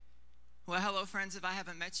Well, hello, friends. If I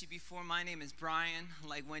haven't met you before, my name is Brian.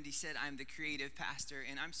 Like Wendy said, I'm the creative pastor,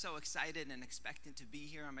 and I'm so excited and expectant to be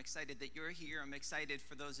here. I'm excited that you're here. I'm excited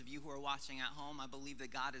for those of you who are watching at home. I believe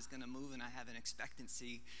that God is going to move, and I have an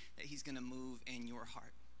expectancy that He's going to move in your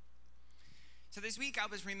heart. So this week, I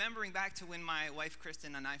was remembering back to when my wife,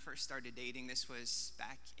 Kristen, and I first started dating. This was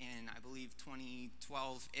back in, I believe,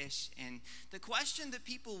 2012-ish. And the question that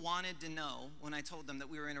people wanted to know when I told them that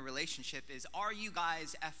we were in a relationship is, are you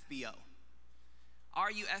guys FBO? Are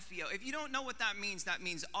you FBO? If you don't know what that means,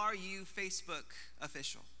 are you Facebook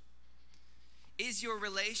official? Is your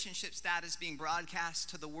relationship status being broadcast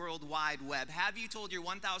to the World Wide Web? Have you told your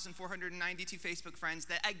 1,492 Facebook friends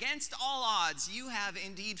that against all odds, you have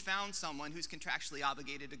indeed found someone who's contractually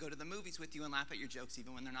obligated to go to the movies with you and laugh at your jokes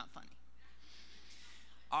even when they're not funny?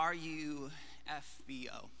 Are you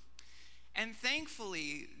FBO? And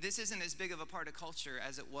thankfully, this isn't as big of a part of culture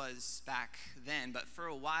as it was back then, but for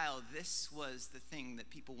a while, this was the thing that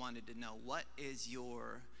people wanted to know. What is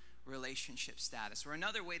your relationship status? Or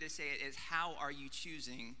another way to say it is, how are you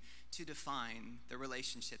choosing to define the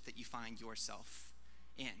relationship that you find yourself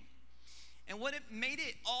in? And what it made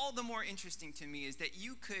it all the more interesting to me is that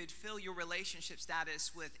you could fill your relationship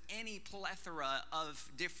status with any plethora of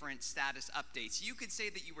different status updates. You could say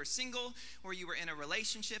that you were single, or you were in a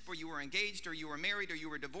relationship, or you were engaged, or you were married, or you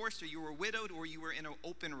were divorced, or you were widowed, or you were in an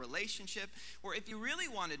open relationship. Or if you really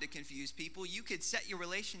wanted to confuse people, you could set your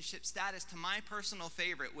relationship status to my personal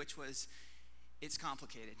favorite, which was, it's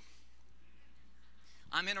complicated.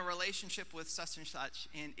 I'm in a relationship with such and such,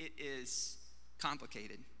 and it is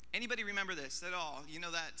complicated. Anybody remember this at all? You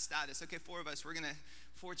know that status. Okay, 4 of us, we're going to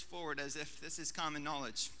forge forward as if this is common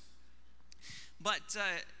knowledge. But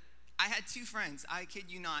I had 2 friends, I kid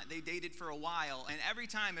you not, they dated for a while, and every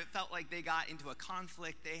time it felt like they got into a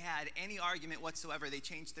conflict, they had any argument whatsoever, they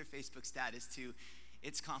changed their Facebook status to,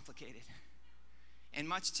 it's complicated. And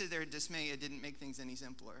much to their dismay, it didn't make things any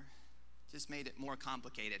simpler. Just made it more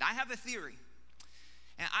complicated. I have a theory,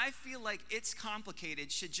 and I feel like it's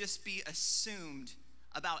complicated should just be assumed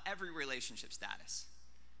about every relationship status.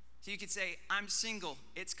 So you could say, I'm single,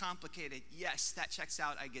 it's complicated. Yes, that checks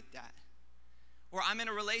out, I get that. Or I'm in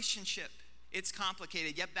a relationship, it's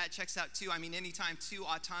complicated. Yep, that checks out too. I mean, anytime 2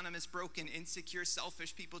 autonomous, broken, insecure,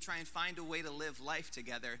 selfish people try and find a way to live life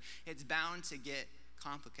together, it's bound to get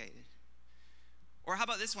complicated. Or how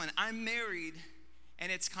about this one? I'm married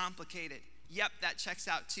and it's complicated. Yep, that checks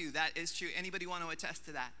out too. That is true. Anybody want to attest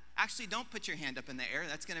to that? Actually, don't put your hand up in the air.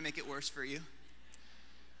 That's going to make it worse for you.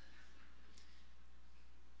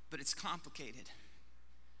 But it's complicated.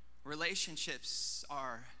 Relationships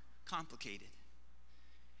are complicated.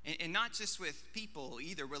 And not just with people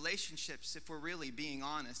either. Relationships, if we're really being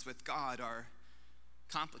honest with God, are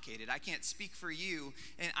complicated. I can't speak for you,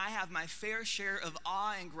 and I have my fair share of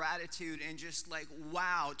awe and gratitude and just like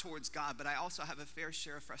wow towards God, but I also have a fair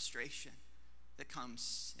share of frustration that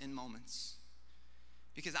comes in moments.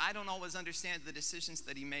 Because I don't always understand the decisions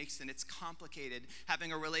that He makes, and it's complicated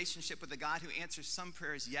having a relationship with a God who answers some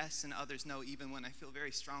prayers yes and others no, even when I feel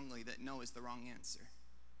very strongly that no is the wrong answer.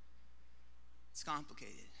 It's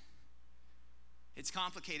complicated. It's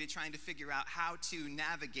complicated trying to figure out how to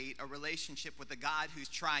navigate a relationship with a God who's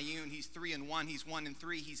triune. He's 3 in 1. He's 1 in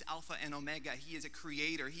 3. He's Alpha and Omega. He is a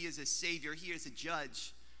creator. He is a savior. He is a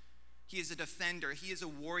judge. He is a defender. He is a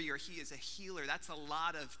warrior. He is a healer. That's a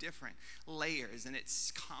lot of different layers, and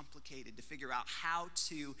it's complicated to figure out how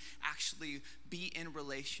to actually be in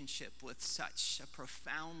relationship with such a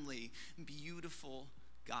profoundly beautiful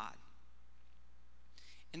God.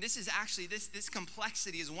 And this is actually, this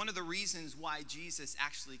complexity is one of the reasons why Jesus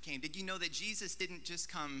actually came. Did you know that Jesus didn't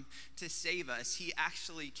just come to save us? He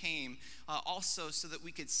actually came also so that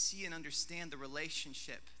we could see and understand the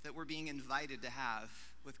relationship that we're being invited to have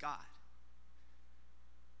with God.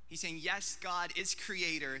 He's saying, yes, God is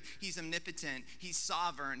creator. He's omnipotent. He's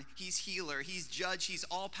sovereign. He's healer. He's judge. He's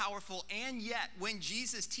all-powerful. And yet, when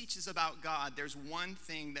Jesus teaches about God, there's one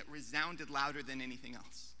thing that resounded louder than anything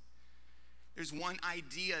else. There's one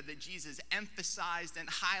idea that Jesus emphasized and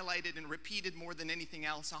highlighted and repeated more than anything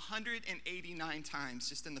else 189 times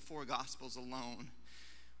just in the 4 Gospels alone.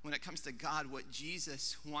 When it comes to God, what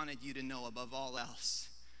Jesus wanted you to know above all else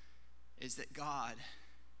is that God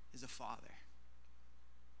is a Father.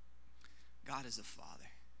 God is a Father.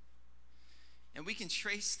 And we can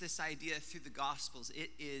trace this idea through the Gospels. It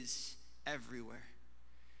is everywhere.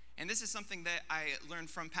 And this is something that I learned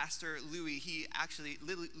from Pastor Louis.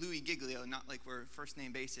 Louis Giglio, not like we're first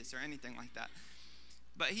name basis or anything like that.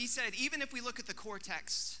 But he said, even if we look at the core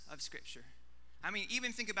text of Scripture, I mean,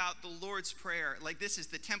 even think about the Lord's Prayer. Like, this is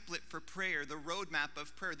the template for prayer, the roadmap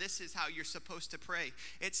of prayer. This is how you're supposed to pray.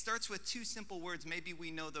 It starts with two simple words. Maybe we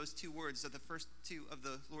know those two words are the first two of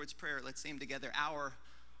the Lord's Prayer. Let's say them together. Our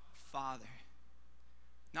Father.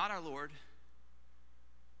 Not our Lord,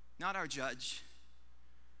 not our judge,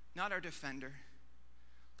 not our defender,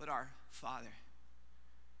 but our Father.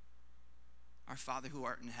 Our Father who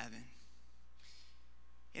art in heaven.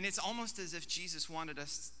 And it's almost as if Jesus wanted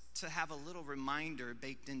us to have a little reminder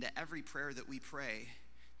baked into every prayer that we pray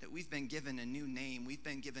that we've been given a new name, we've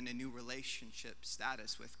been given a new relationship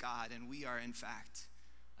status with God, and we are in fact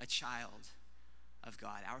a child of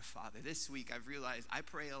God, our Father. This week I've realized I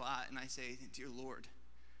pray a lot and I say, dear Lord.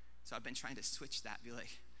 So I've been trying to switch that, be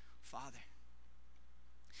like, Father.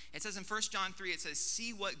 It says in 1 John 3, it says,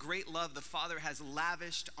 see what great love the Father has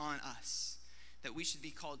lavished on us, that we should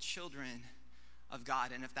be called children of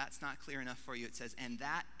God. And if that's not clear enough for you, it says, and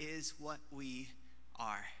that is what we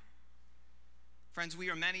are. Friends,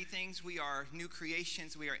 we are many things. We are new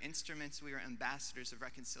creations. We are instruments. We are ambassadors of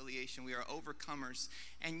reconciliation. We are overcomers.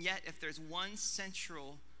 And yet, if there's one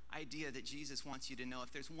central idea that Jesus wants you to know,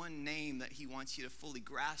 if there's one name that he wants you to fully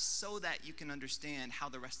grasp so that you can understand how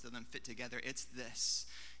the rest of them fit together, it's this.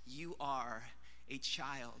 You are a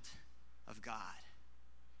child of God.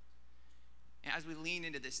 And as we lean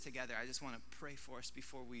into this together, I just want to pray for us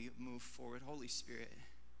before we move forward. Holy Spirit,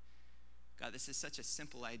 God, this is such a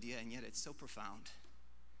simple idea, and yet it's so profound.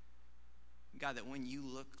 God, that when you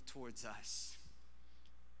look towards us,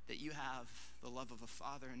 that you have the love of a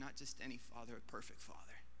father, and not just any father, a perfect father.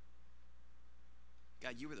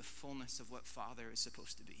 God, you were the fullness of what father is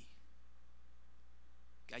supposed to be.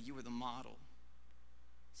 God, you were the model.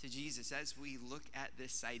 So Jesus, as we look at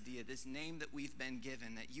this idea, this name that we've been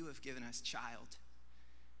given, that you have given us child,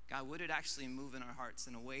 God, would it actually move in our hearts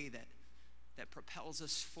in a way that propels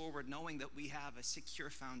us forward, knowing that we have a secure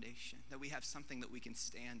foundation, that we have something that we can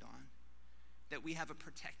stand on, that we have a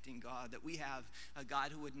protecting God, that we have a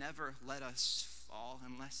God who would never let us fall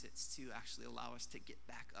unless it's to actually allow us to get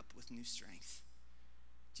back up with new strength.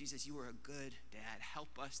 Jesus, you are a good dad.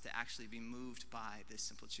 Help us to actually be moved by this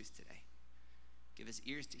simple truth today. Give us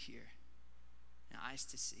ears to hear and eyes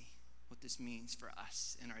to see what this means for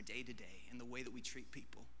us in our day-to-day, in the way that we treat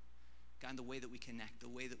people, God, in the way that we connect, the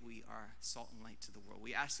way that we are salt and light to the world.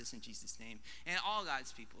 We ask this in Jesus' name. And all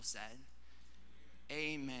God's people said,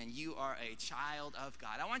 amen. You are a child of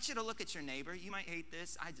God. I want you to look at your neighbor. You might hate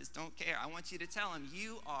this. I just don't care. I want you to tell him,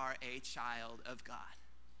 you are a child of God.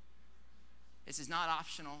 This is not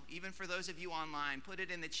optional. Even for those of you online, put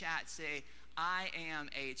it in the chat. Say, I am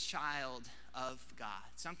a child of God.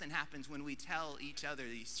 Something happens when we tell each other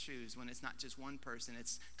these truths, when it's not just one person,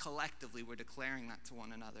 it's collectively we're declaring that to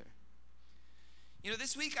one another. You know,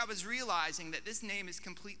 this week I was realizing that this name is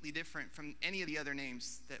completely different from any of the other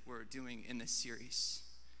names that we're doing in this series.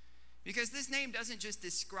 Because this name doesn't just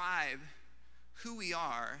describe who we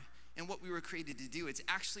are and what we were created to do. It's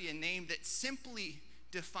actually a name that simply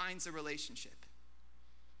defines a relationship.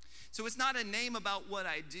 So it's not a name about what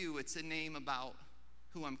I do, it's a name about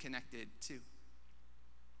who I'm connected to.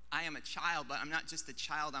 I am a child, but I'm not just a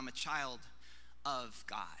child, I'm a child of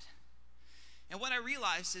God. And what I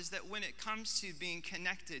realized is that when it comes to being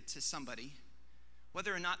connected to somebody,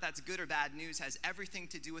 whether or not that's good or bad news, has everything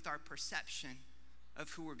to do with our perception of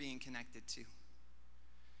who we're being connected to.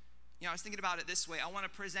 You know, I was thinking about it this way. I want to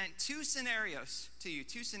present two scenarios to you.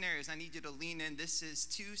 Two scenarios. I need you to lean in. This is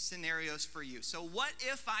two scenarios for you. So what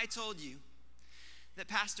if I told you that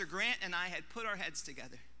Pastor Grant and I had put our heads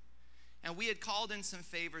together and we had called in some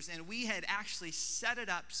favors and we had actually set it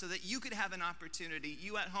up so that you could have an opportunity.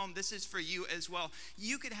 You at home, this is for you as well.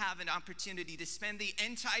 You could have an opportunity to spend the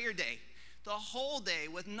entire day, the whole day,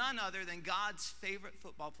 with none other than God's favorite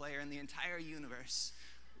football player in the entire universe,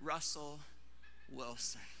 Russell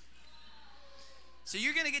Wilson. So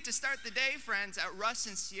you're going to get to start the day, friends, at Russ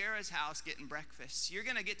and Sierra's house getting breakfast. You're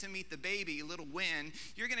going to get to meet the baby, little Win.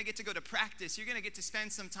 You're going to get to go to practice. You're going to get to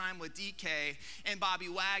spend some time with DK and Bobby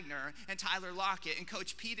Wagner and Tyler Lockett. And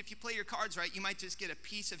Coach Pete, if you play your cards right, you might just get a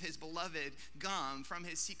piece of his beloved gum from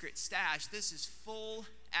his secret stash. This is full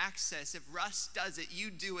access. If Russ does it,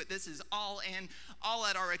 you do it. This is all in, all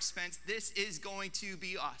at our expense. This is going to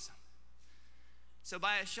be awesome. So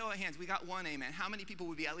by a show of hands, we got one amen. How many people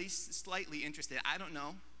would be at least slightly interested? I don't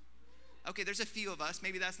know. Okay, there's a few of us.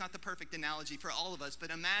 Maybe that's not the perfect analogy for all of us,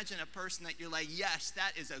 but imagine a person that you're like, yes,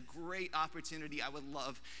 that is a great opportunity. I would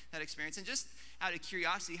love that experience. And just out of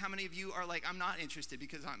curiosity, how many of you are like, I'm not interested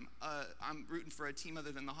because I'm rooting for a team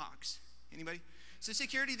other than the Hawks? Anybody? So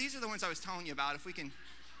security, these are the ones I was telling you about. If we can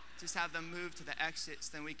just have them move to the exits,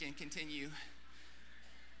 then we can continue.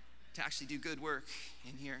 to actually do good work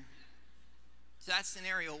in here. So that's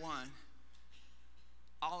scenario one,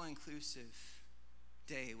 all-inclusive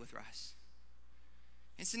day with Russ.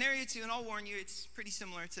 In scenario two, and I'll warn you, it's pretty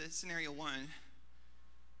similar to scenario one,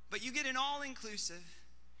 but you get an all-inclusive,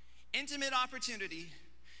 intimate opportunity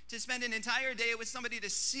to spend an entire day with somebody to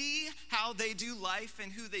see how they do life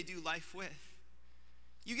and who they do life with.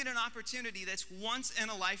 You get an opportunity that's once in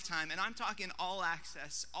a lifetime, and I'm talking all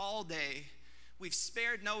access, all day. We've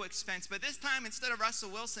spared no expense, but this time, instead of Russell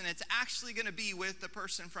Wilson, it's actually gonna be with the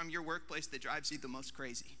person from your workplace that drives you the most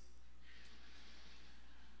crazy.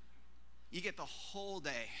 You get the whole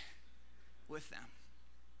day with them.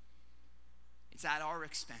 It's at our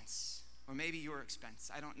expense, or maybe your expense,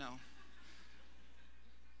 I don't know.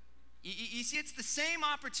 You see, it's the same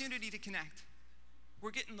opportunity to connect. We're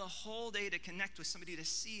getting the whole day to connect with somebody, to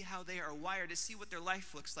see how they are wired, to see what their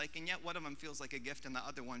life looks like, and yet one of them feels like a gift and the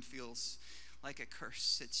other one feels like a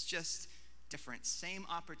curse. It's just different. Same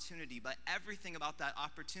opportunity, but everything about that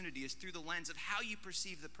opportunity is through the lens of how you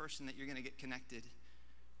perceive the person that you're going to get connected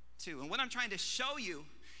to. And what I'm trying to show you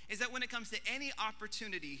is that when it comes to any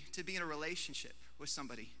opportunity to be in a relationship with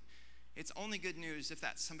somebody, it's only good news if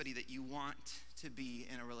that's somebody that you want to be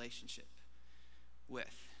in a relationship with.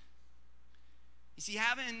 You see,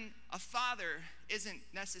 having a father isn't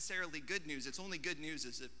necessarily good news. It's only good news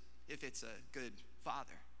if it's a good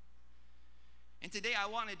father. And today I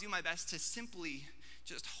want to do my best to simply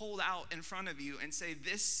just hold out in front of you and say,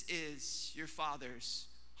 this is your Father's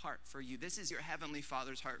heart for you. This is your Heavenly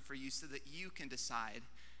Father's heart for you, so that you can decide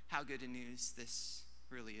how good a news this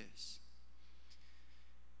really is.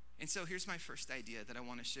 And so here's my first idea that I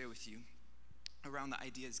want to share with you around the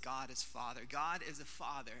idea is God as Father. God is a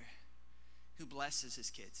Father who blesses his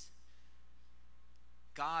kids.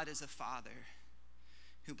 God is a Father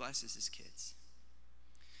who blesses his kids.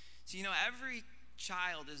 So, every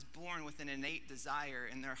child is born with an innate desire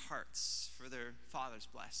in their hearts for their father's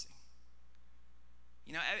blessing.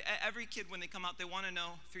 Every kid, when they come out, they want to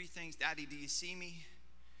know three things. Daddy, do you see me?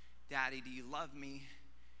 Daddy, do you love me?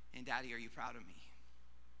 And Daddy, are you proud of me?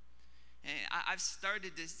 And I've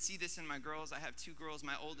started to see this in my girls. I have two girls.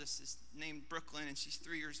 My oldest is named Brooklyn, and she's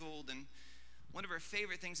 3 years old. And one of her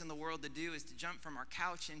favorite things in the world to do is to jump from our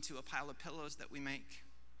couch into a pile of pillows that we make.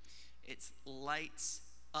 It lights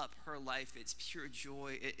up her life. It's pure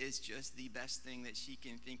joy. It is just the best thing that she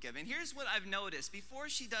can think of. And here's what I've noticed. Before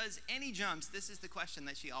she does any jumps, this is the question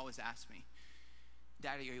that she always asks me.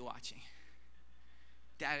 Daddy, are you watching?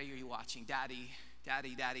 Daddy, are you watching? Daddy,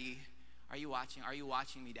 are you watching? Are you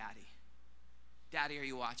watching me, Daddy? Daddy, are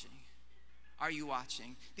you watching? Are you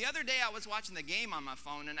watching? The other day I was watching the game on my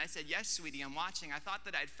phone, and I said, yes, sweetie, I'm watching. I thought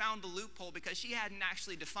that I'd found the loophole because she hadn't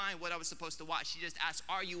actually defined what I was supposed to watch. She just asked,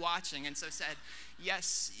 are you watching? And so said,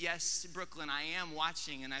 yes, Brooklyn, I am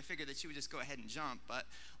watching. And I figured that she would just go ahead and jump. But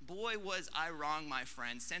boy, was I wrong, my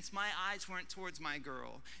friend. Since my eyes weren't towards my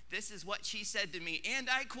girl, this is what she said to me, and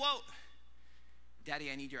I quote,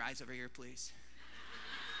 Daddy, I need your eyes over here, please.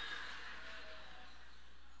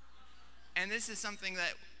 And this is something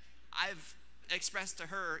that I've expressed to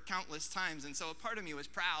her countless times, and so a part of me was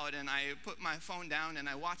proud, and I put my phone down and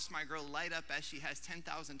I watched my girl light up as she has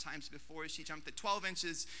 10,000 times before. She jumped at 12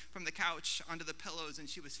 inches from the couch onto the pillows, and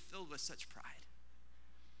she was filled with such pride.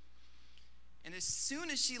 And as soon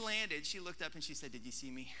as she landed, she looked up and she said, did you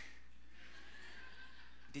see me?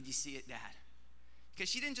 Did you see it, Dad? Because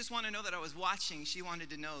she didn't just want to know that I was watching, she wanted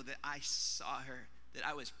to know that I saw her, that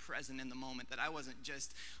I was present in the moment, that I wasn't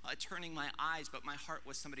just turning my eyes, but my heart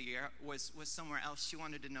was was somewhere else. She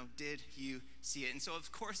wanted to know, did you see it? And so, of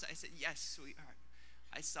course, I said, yes, sweetheart.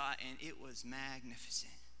 I saw it, and it was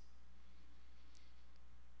magnificent.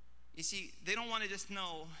 You see, they don't want to just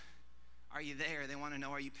know, are you there? They want to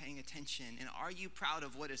know, are you paying attention? And are you proud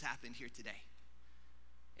of what has happened here today?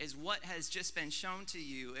 Is what has just been shown to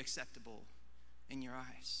you acceptable in your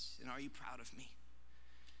eyes? And are you proud of me?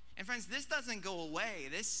 And friends, this doesn't go away.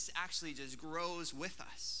 This actually just grows with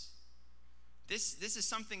us. This is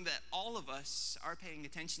something that all of us are paying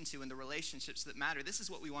attention to in the relationships that matter. This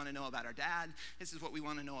is what we want to know about our dad. This is what we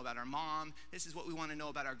want to know about our mom. This is what we want to know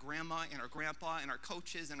about our grandma and our grandpa and our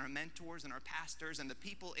coaches and our mentors and our pastors and the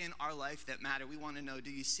people in our life that matter. We want to know,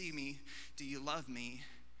 do you see me? Do you love me?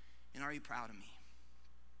 And are you proud of me?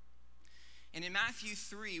 And in Matthew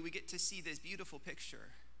 3, we get to see this beautiful picture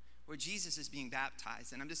where Jesus is being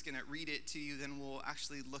baptized. And I'm just going to read it to you, then we'll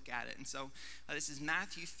actually look at it. And so this is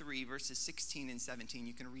Matthew 3, verses 16 and 17.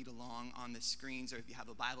 You can read along on the screens, or if you have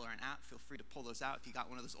a Bible or an app, feel free to pull those out. If you got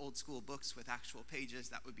one of those old school books with actual pages,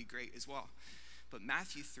 that would be great as well. But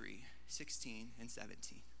Matthew 3, 16 and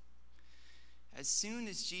 17. As soon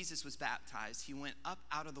as Jesus was baptized, he went up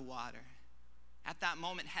out of the water. At that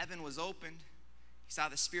moment, heaven was opened. He saw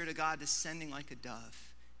the Spirit of God descending like a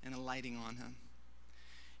dove and alighting on him.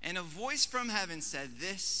 And a voice from heaven said,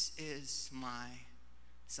 "This is my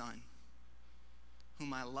Son,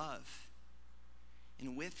 whom I love,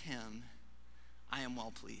 and with him I am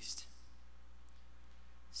well pleased."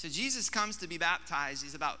 So Jesus comes to be baptized.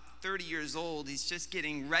 He's about 30 years old. He's just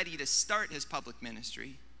getting ready to start his public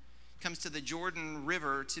ministry. Comes to the Jordan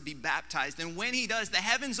River to be baptized. And when he does, the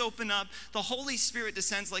heavens open up, the Holy Spirit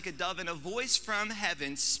descends like a dove, and a voice from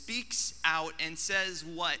heaven speaks out and says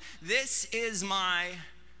what? "This is my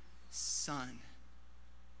Son."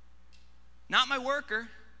 Not my worker,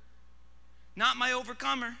 not my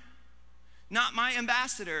overcomer, not my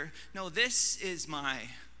ambassador. No, this is my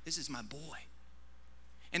boy.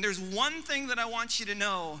 And there's one thing that I want you to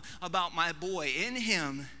know about my boy. In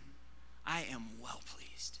him, I am well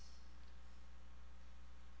pleased.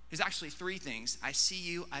 There's actually three things. I see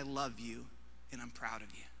you, I love you, and I'm proud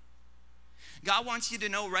of you. God wants you to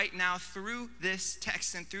know right now through this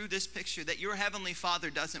text and through this picture that your heavenly Father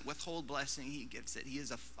doesn't withhold blessing, he gives it. He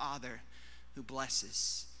is a father who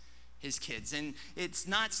blesses his kids. And it's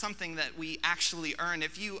not something that we actually earn.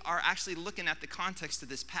 If you are actually looking at the context of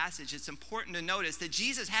this passage, it's important to notice that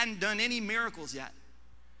Jesus hadn't done any miracles yet.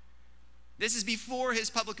 This is before his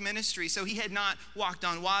public ministry, so he had not walked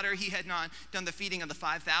on water. He had not done the feeding of the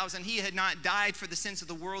 5,000. He had not died for the sins of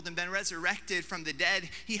the world and been resurrected from the dead.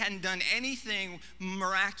 He hadn't done anything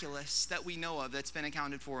miraculous that we know of that's been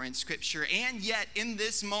accounted for in Scripture. And yet, in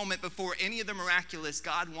this moment, before any of the miraculous,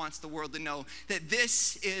 God wants the world to know that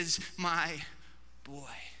this is my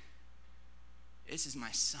boy. This is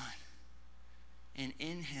my Son. And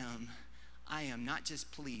in him, I am not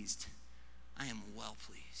just pleased, I am well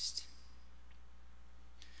pleased.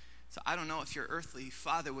 So I don't know if your earthly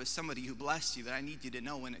father was somebody who blessed you, but I need you to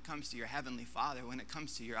know when it comes to your heavenly Father, when it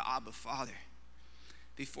comes to your Abba Father,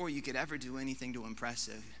 before you could ever do anything to impress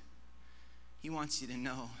him, he wants you to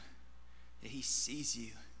know that he sees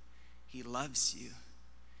you, he loves you,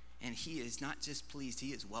 and he is not just pleased,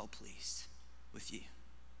 he is well pleased with you.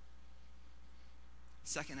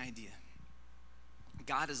 Second idea,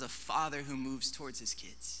 God is a father who moves towards his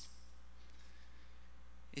kids.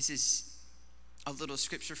 This is a little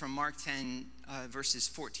scripture from Mark 10, verses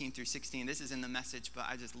 14 through 16. This is in the Message, but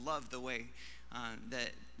I just love the way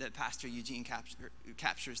that Pastor Eugene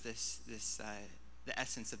captures the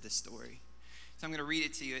essence of this story. So I'm going to read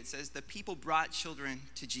it to you. It says, "The people brought children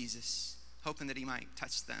to Jesus, hoping that he might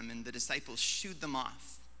touch them, and the disciples shooed them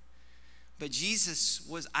off. But Jesus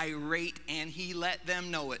was irate, and he let them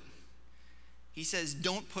know it. He says,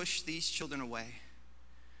 'Don't push these children away.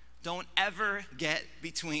 Don't ever get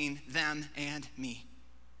between them and me.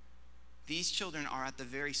 These children are at the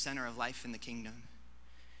very center of life in the kingdom.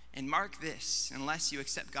 And mark this, unless you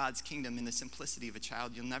accept God's kingdom in the simplicity of a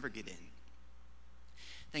child, you'll never get in.'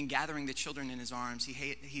 Then gathering the children in his arms,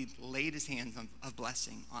 he laid his hands of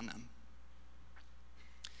blessing on them."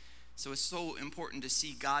 So it's so important to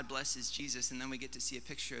see God blesses Jesus, and then we get to see a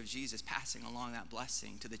picture of Jesus passing along that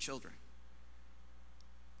blessing to the children.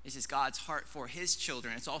 This is God's heart for his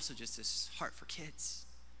children. It's also just his heart for kids.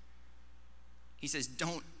 He says,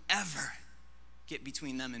 "Don't ever get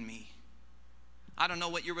between them and me." I don't know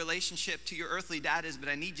what your relationship to your earthly dad is, but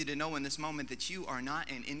I need you to know in this moment that you are not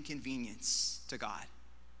an inconvenience to God.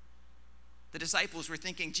 The disciples were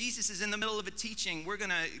thinking, Jesus is in the middle of a teaching. We're going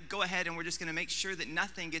to go ahead and we're just going to make sure that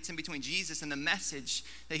nothing gets in between Jesus and the message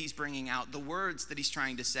that he's bringing out, the words that he's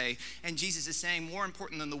trying to say. And Jesus is saying, more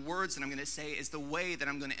important than the words that I'm going to say is the way that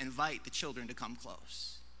I'm going to invite the children to come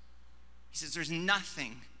close. He says, there's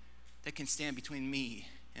nothing that can stand between me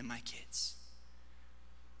and my kids.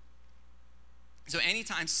 So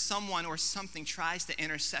anytime someone or something tries to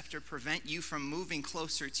intercept or prevent you from moving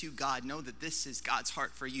closer to God, know that this is God's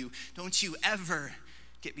heart for you. Don't you ever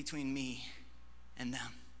get between me and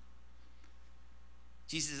them.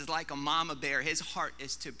 Jesus is like a mama bear. His heart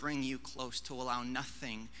is to bring you close, to allow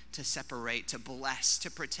nothing to separate, to bless,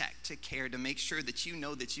 to protect, to care, to make sure that you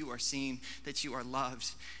know that you are seen, that you are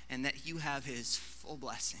loved, and that you have his full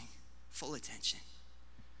blessing, full attention.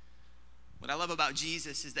 What I love about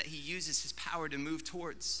Jesus is that he uses his power to move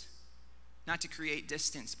towards, not to create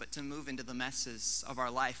distance, but to move into the messes of our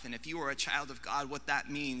life. And if you are a child of God, what that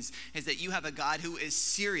means is that you have a God who is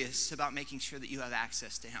serious about making sure that you have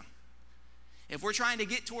access to him. If we're trying to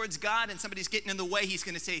get towards God and somebody's getting in the way, he's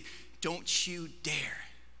going to say, don't you dare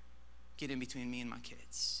get in between me and my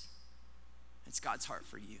kids. It's God's heart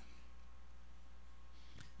for you.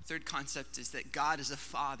 Third concept is that God is a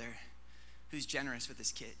father who's generous with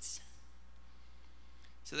his kids.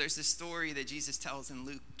 So there's this story that Jesus tells in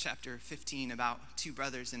Luke chapter 15 about two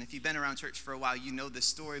brothers. And if you've been around church for a while, you know this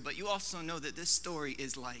story. But you also know that this story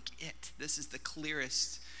is like it. This is the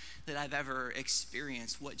clearest that I've ever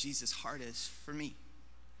experienced what Jesus' heart is for me.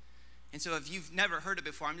 And so if you've never heard it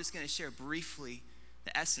before, I'm just going to share briefly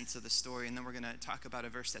the essence of the story. And then we're going to talk about a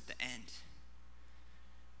verse at the end.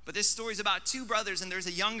 But this story is about two brothers. And there's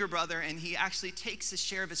a younger brother. And he actually takes a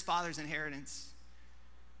share of his father's inheritance.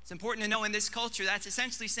 It's important to know in this culture, that's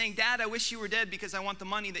essentially saying, Dad, I wish you were dead because I want the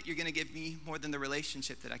money that you're going to give me more than the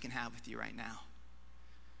relationship that I can have with you right now.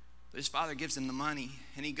 But his father gives him the money,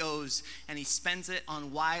 and he goes and he spends it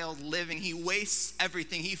on wild living. He wastes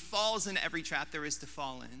everything. He falls in every trap there is to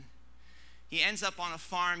fall in. He ends up on a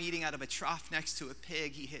farm eating out of a trough next to a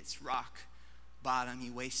pig. He hits rock bottom. He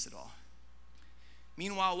wastes it all.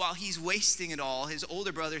 Meanwhile, while he's wasting it all, his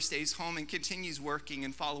older brother stays home and continues working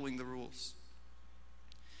and following the rules.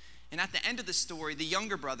 And at the end of the story, the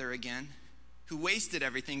younger brother again, who wasted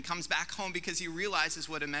everything, comes back home because he realizes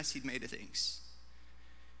what a mess he'd made of things.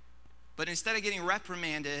 But instead of getting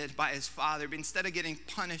reprimanded by his father, but instead of getting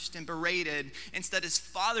punished and berated, instead his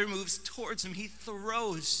father moves towards him. He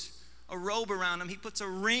throws a robe around him. He puts a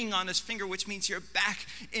ring on his finger, which means you're back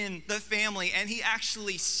in the family. And he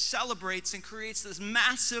actually celebrates and creates this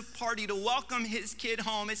massive party to welcome his kid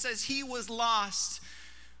home. It says he was lost,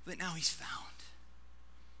 but now he's found.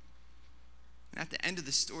 And at the end of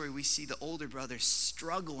the story, we see the older brother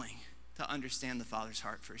struggling to understand the father's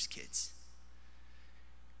heart for his kids.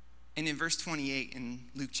 And in verse 28 in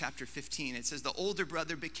Luke chapter 15, it says the older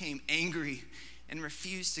brother became angry and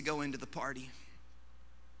refused to go into the party.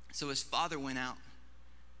 So his father went out.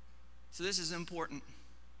 So this is important.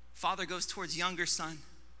 Father goes towards younger son,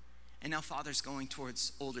 and now father's going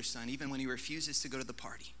towards older son, even when he refuses to go to the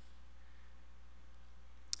party.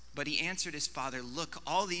 But he answered his father, look,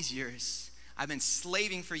 all these years I've been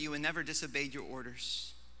slaving for you and never disobeyed your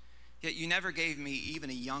orders. Yet you never gave me even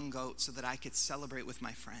a young goat so that I could celebrate with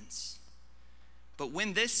my friends. But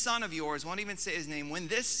when this son of yours, won't even say his name, when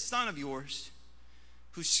this son of yours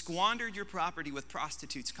who squandered your property with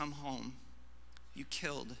prostitutes come home, you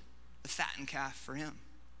killed the fattened calf for him.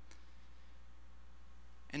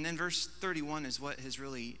 And then verse 31 is what has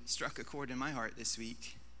really struck a chord in my heart this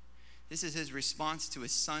week. This is his response to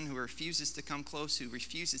his son who refuses to come close, who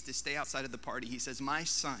refuses to stay outside of the party. He says, my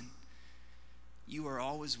son, you are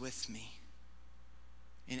always with me,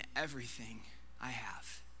 and everything I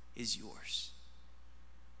have is yours.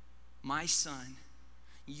 My son,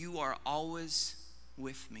 you are always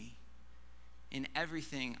with me, and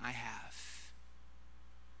everything I have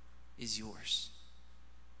is yours.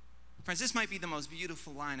 Friends, this might be the most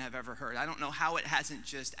beautiful line I've ever heard. I don't know how it hasn't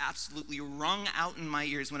just absolutely rung out in my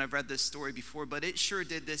ears when I've read this story before, but it sure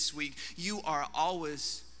did this week. You are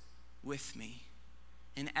always with me,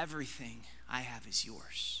 and everything I have is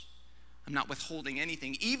yours. I'm not withholding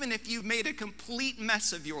anything. Even if you've made a complete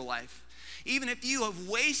mess of your life, even if you have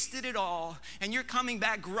wasted it all and you're coming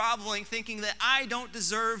back groveling thinking that I don't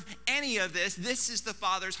deserve any of this, this is the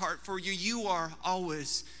Father's heart for you. You are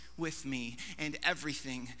always with me, and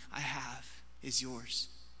everything I have is yours.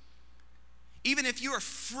 Even if you are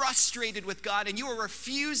frustrated with God and you are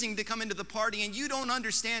refusing to come into the party and you don't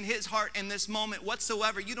understand his heart in this moment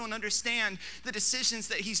whatsoever, you don't understand the decisions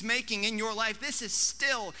that he's making in your life, this is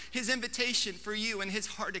still his invitation for you and his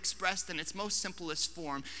heart expressed in its most simplest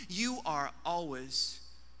form. You are always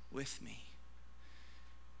with me,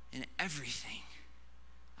 and everything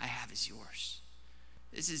I have is yours.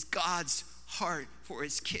 This is God's heart for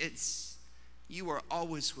his kids. You are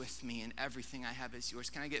always with me, and everything I have is yours.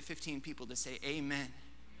 Can I get 15 people to say amen? Amen?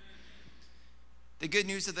 The good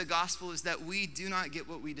news of the gospel is that we do not get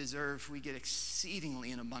what we deserve. We get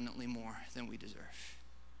exceedingly and abundantly more than we deserve.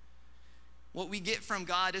 What we get from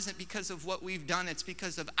God isn't because of what we've done. It's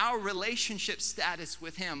because of our relationship status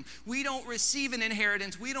with him. We don't receive an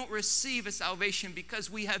inheritance. We don't receive a salvation because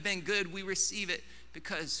we have been good. We receive it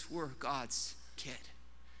because we're God's kid.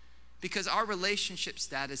 Because our relationship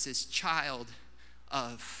status is child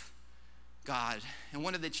of God. And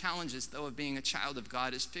one of the challenges, though, of being a child of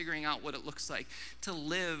God is figuring out what it looks like to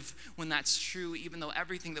live when that's true, even though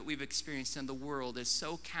everything that we've experienced in the world is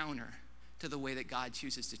so counter to the way that God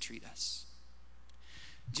chooses to treat us.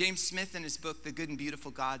 James Smith, in his book, The Good and Beautiful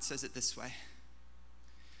God, says it this way.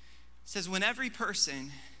 He says, when every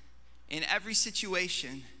person in every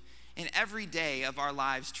situation in every day of our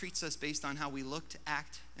lives treats us based on how we look,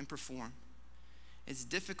 act, and perform, it's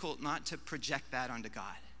difficult not to project that onto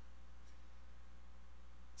God.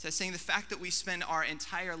 So saying the fact that we spend our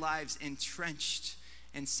entire lives entrenched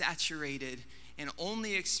and saturated and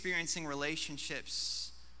only experiencing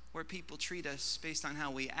relationships where people treat us based on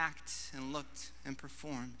how we act and look and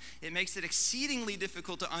perform. It makes it exceedingly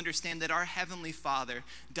difficult to understand that our Heavenly Father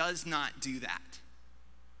does not do that.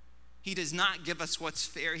 He does not give us what's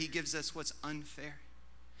fair. He gives us what's unfair.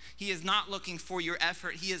 He is not looking for your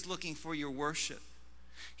effort. He is looking for your worship.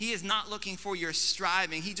 He is not looking for your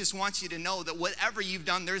striving. He just wants you to know that whatever you've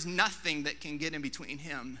done, there's nothing that can get in between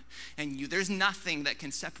him and you. There's nothing that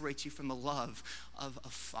can separate you from the love of a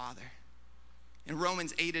Father. In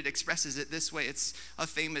Romans 8, it expresses it this way. It's a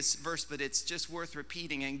famous verse, but it's just worth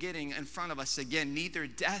repeating and getting in front of us again. Neither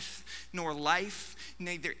death nor life,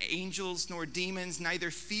 neither angels nor demons, neither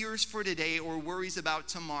fears for today or worries about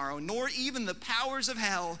tomorrow, nor even the powers of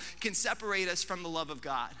hell can separate us from the love of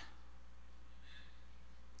God.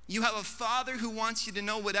 You have a Father who wants you to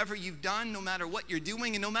know whatever you've done, no matter what you're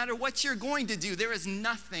doing, and no matter what you're going to do, there is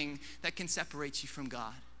nothing that can separate you from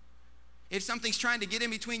God. If something's trying to get in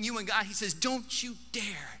between you and God, he says, don't you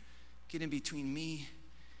dare get in between me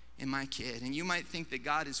and my kid. And you might think that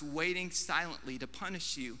God is waiting silently to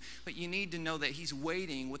punish you, but you need to know that he's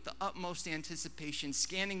waiting with the utmost anticipation,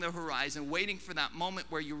 scanning the horizon, waiting for that moment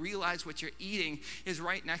where you realize what you're eating is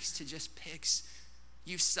right next to just pigs.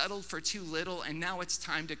 You've settled for too little, and now it's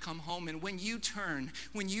time to come home. And when you turn,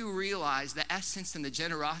 when you realize the essence and the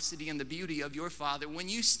generosity and the beauty of your Father, when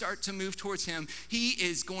you start to move towards him, he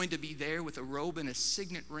is going to be there with a robe and a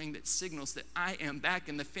signet ring that signals that I am back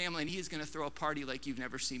in the family, and he is going to throw a party like you've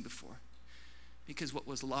never seen before. Because what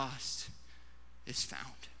was lost is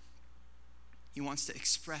found. He wants to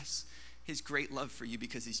express his great love for you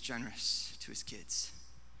because he's generous to his kids.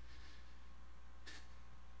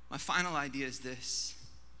 My final idea is this.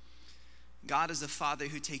 God is a Father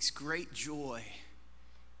who takes great joy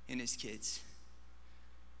in his kids.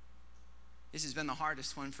 This has been the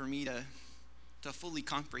hardest one for me to fully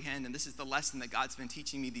comprehend, and this is the lesson that God's been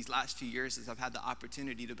teaching me these last few years as I've had the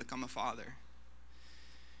opportunity to become a father.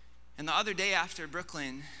 And the other day after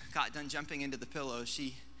Brooklyn got done jumping into the pillow,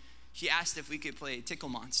 she asked if we could play Tickle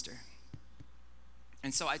Monster.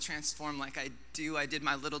 And so I transformed like I do. I did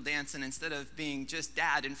my little dance, and instead of being just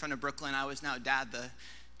dad in front of Brooklyn, I was now dad the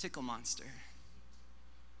Tickle Monster.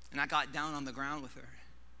 And I got down on the ground with her,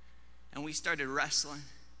 and we started wrestling.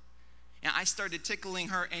 And I started tickling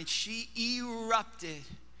her, and she erupted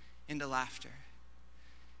into laughter.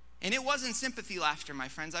 And it wasn't sympathy laughter, my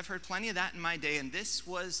friends. I've heard plenty of that in my day, and this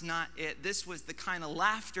was not it. This was the kind of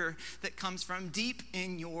laughter that comes from deep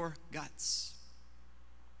in your guts.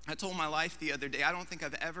 I told my wife the other day, I don't think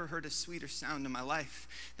I've ever heard a sweeter sound in my life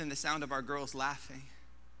than the sound of our girls laughing.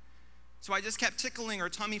 So I just kept tickling her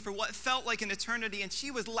tummy for what felt like an eternity, and she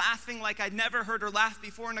was laughing like I'd never heard her laugh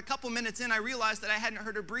before. And a couple minutes in, I realized that I hadn't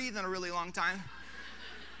heard her breathe in a really long time.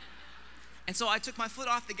 And so I took my foot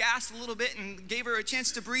off the gas a little bit and gave her a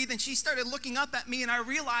chance to breathe, and she started looking up at me, and I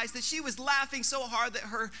realized that she was laughing so hard that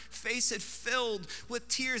her face had filled with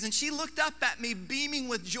tears, and she looked up at me beaming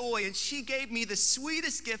with joy, and she gave me the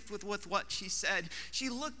sweetest gift with what she said. She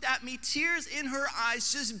looked at me, tears in her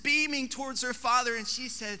eyes, just beaming towards her Father, and she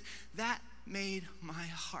said, that made my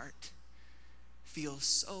heart feel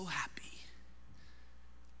so happy.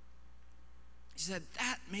 She said,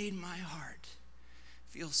 that made my heart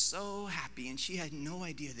feel so happy, and she had no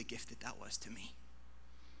idea the gift that was to me.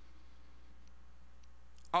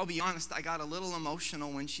 I'll be honest, I got a little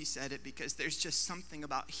emotional when she said it because there's just something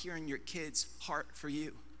about hearing your kid's heart for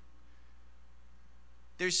you.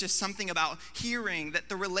 There's just something about hearing that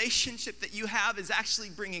the relationship that you have is actually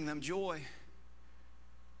bringing them joy.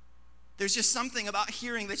 There's just something about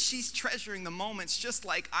hearing that she's treasuring the moments just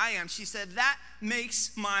like I am. She said, that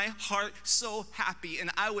makes my heart so happy,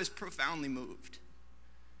 and I was profoundly moved.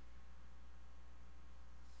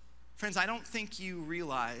 Friends, I don't think you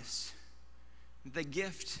realize the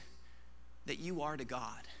gift that you are to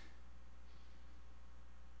God.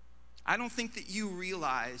 I don't think that you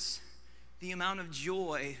realize the amount of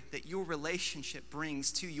joy that your relationship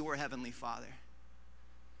brings to your Heavenly Father.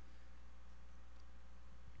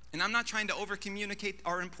 And I'm not trying to over-communicate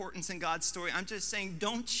our importance in God's story. I'm just saying,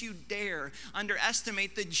 don't you dare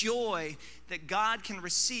underestimate the joy that God can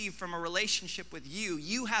receive from a relationship with you.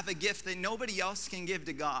 You have a gift that nobody else can give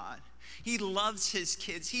to God. He loves his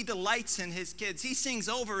kids. He delights in his kids. He sings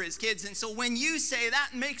over his kids. And so when you say, that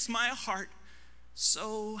makes my heart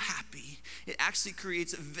so happy, it actually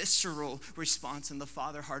creates a visceral response in the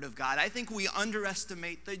Father heart of God. I think we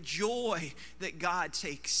underestimate the joy that God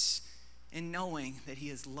takes in knowing that he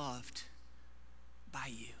is loved by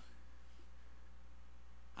you.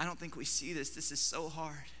 I don't think we see this. This is so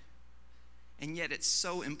hard. And yet it's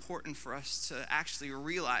so important for us to actually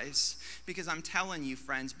realize, because I'm telling you,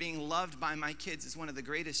 friends, being loved by my kids is one of the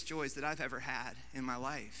greatest joys that I've ever had in my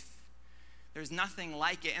life. There's nothing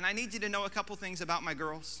like it. And I need you to know a couple things about my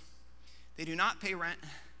girls. They do not pay rent.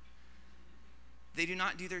 They do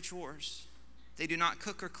not do their chores. They do not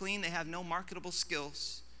cook or clean. They have no marketable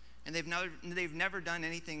skills. And they've never done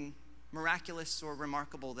anything miraculous or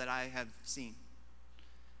remarkable that I have seen.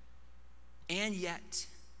 And yet,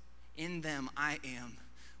 in them, I am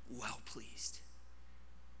well pleased.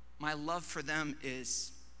 My love for them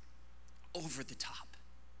is over the top.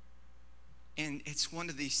 And it's one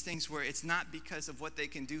of these things where it's not because of what they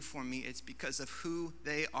can do for me, it's because of who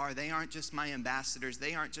they are. They aren't just my ambassadors.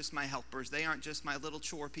 They aren't just my helpers. They aren't just my little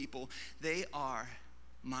chore people. They are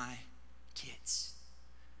my kids.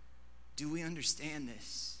 Do we understand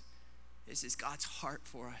this? This is God's heart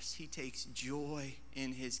for us. He takes joy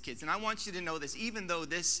in his kids. And I want you to know this, even though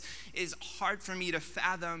this is hard for me to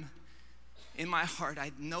fathom in my heart,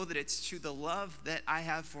 I know that it's true. The love that I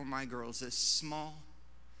have for my girls is small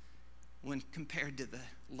when compared to the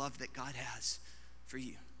love that God has for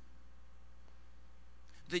you.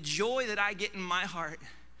 The joy that I get in my heart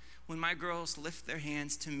when my girls lift their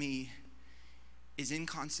hands to me is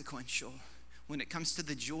inconsequential when it comes to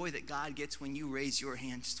the joy that God gets when you raise your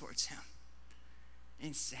hands towards him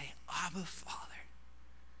and say, Abba, Father,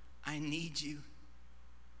 I need you.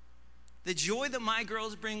 The joy that my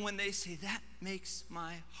girls bring when they say, that makes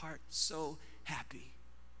my heart so happy,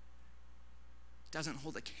 doesn't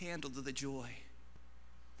hold a candle to the joy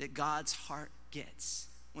that God's heart gets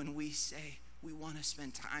when we say, we want to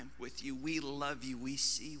spend time with you. We love you. We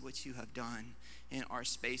see what you have done in our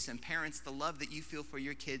space. And parents, the love that you feel for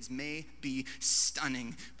your kids may be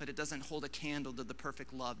stunning, but it doesn't hold a candle to the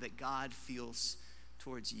perfect love that God feels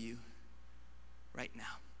towards you right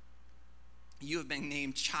now. You have been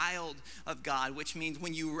named child of God, which means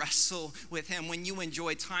when you wrestle with him, when you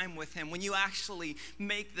enjoy time with him, when you actually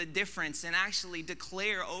make the difference and actually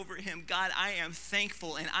declare over him, God, I am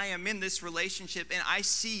thankful and I am in this relationship and I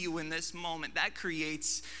see you in this moment. That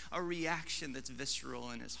creates a reaction that's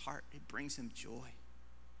visceral in his heart. It brings him joy.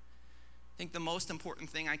 I think the most important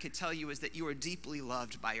thing I could tell you is that you are deeply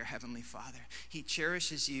loved by your Heavenly Father. He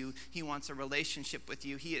cherishes you. He wants a relationship with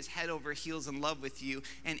you. He is head over heels in love with you.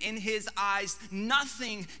 And in his eyes,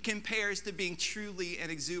 nothing compares to being truly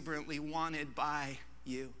and exuberantly wanted by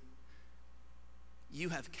you. You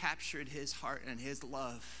have captured his heart, and his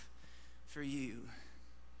love for you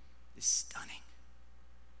is stunning.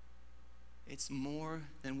 It's more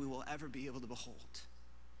than we will ever be able to behold.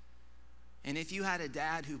 And if you had a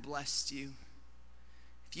dad who blessed you,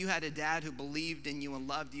 if you had a dad who believed in you and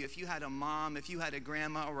loved you, if you had a mom, if you had a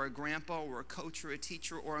grandma or a grandpa or a coach or a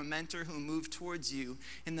teacher or a mentor who moved towards you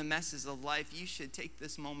in the messes of life, you should take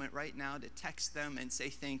this moment right now to text them and say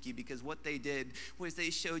thank you, because what they did was they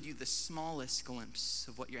showed you the smallest glimpse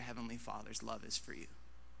of what your Heavenly Father's love is for you.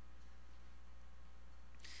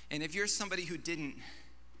 And if you're somebody who didn't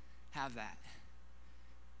have that,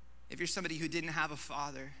 if you're somebody who didn't have a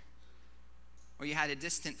father, or you had a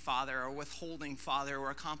distant father or withholding father or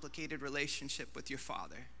a complicated relationship with your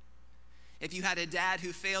father, if you had a dad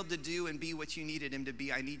who failed to do and be what you needed him to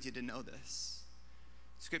be, I need you to know this.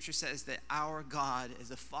 Scripture says that our God is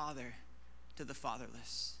a father to the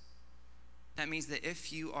fatherless. That means that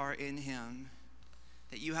if you are in him,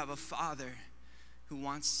 that you have a father who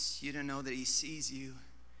wants you to know that he sees you,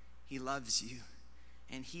 he loves you,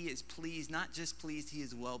 and he is pleased, not just pleased, he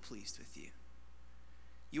is well pleased with you.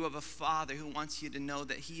 You have a father who wants you to know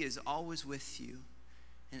that he is always with you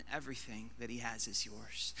and everything that he has is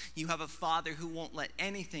yours. You have a father who won't let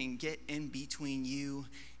anything get in between you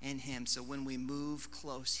and him. So when we move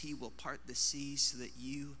close, he will part the seas so that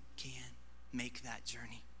you can make that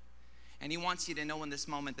journey. And he wants you to know in this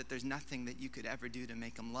moment that there's nothing that you could ever do to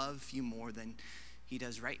make him love you more than he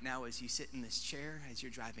does right now as you sit in this chair, as you're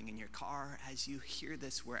driving in your car, as you hear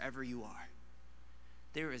this wherever you are.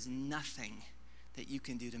 There is nothing that you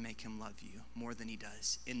can do to make him love you more than he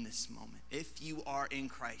does in this moment. If you are in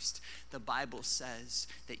Christ, the Bible says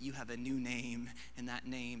that you have a new name, and that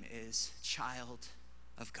name is child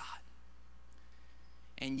of God.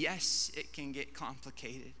 And yes, it can get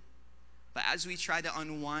complicated, but as we try to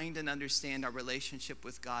unwind and understand our relationship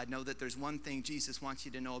with God, know that there's one thing Jesus wants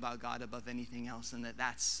you to know about God above anything else, and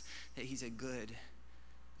that's that he's a good,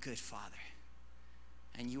 good Father.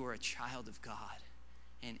 And you are a child of God,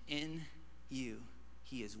 and in you,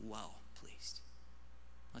 he is well pleased.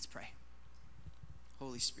 Let's pray.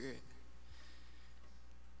 Holy Spirit,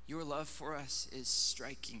 your love for us is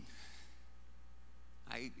striking.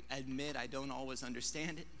 I admit I don't always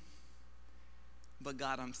understand it, but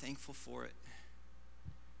God, I'm thankful for it.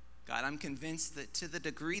 God, I'm convinced that to the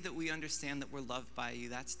degree that we understand that we're loved by you,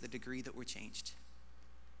 that's the degree that we're changed.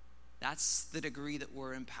 That's the degree that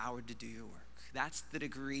we're empowered to do your work. That's the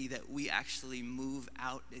degree that we actually move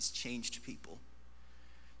out as changed people.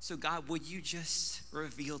 So God, would you just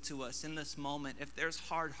reveal to us in this moment if there's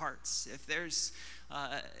hard hearts, if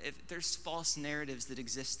there's false narratives that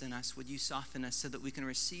exist in us, would you soften us so that we can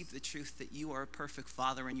receive the truth that you are a perfect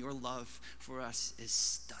Father and your love for us is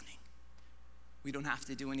stunning. We don't have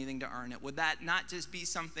to do anything to earn it. Would that not just be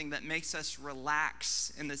something that makes us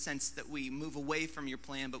relax in the sense that we move away from your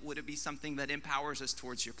plan, but would it be something that empowers us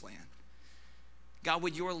towards your plan? God,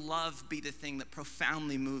 would your love be the thing that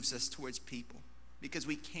profoundly moves us towards people? Because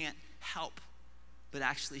we can't help but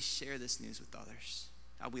actually share this news with others.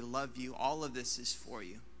 God, we love you. All of this is for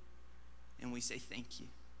you. And we say thank you.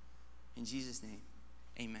 In Jesus' name,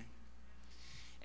 amen.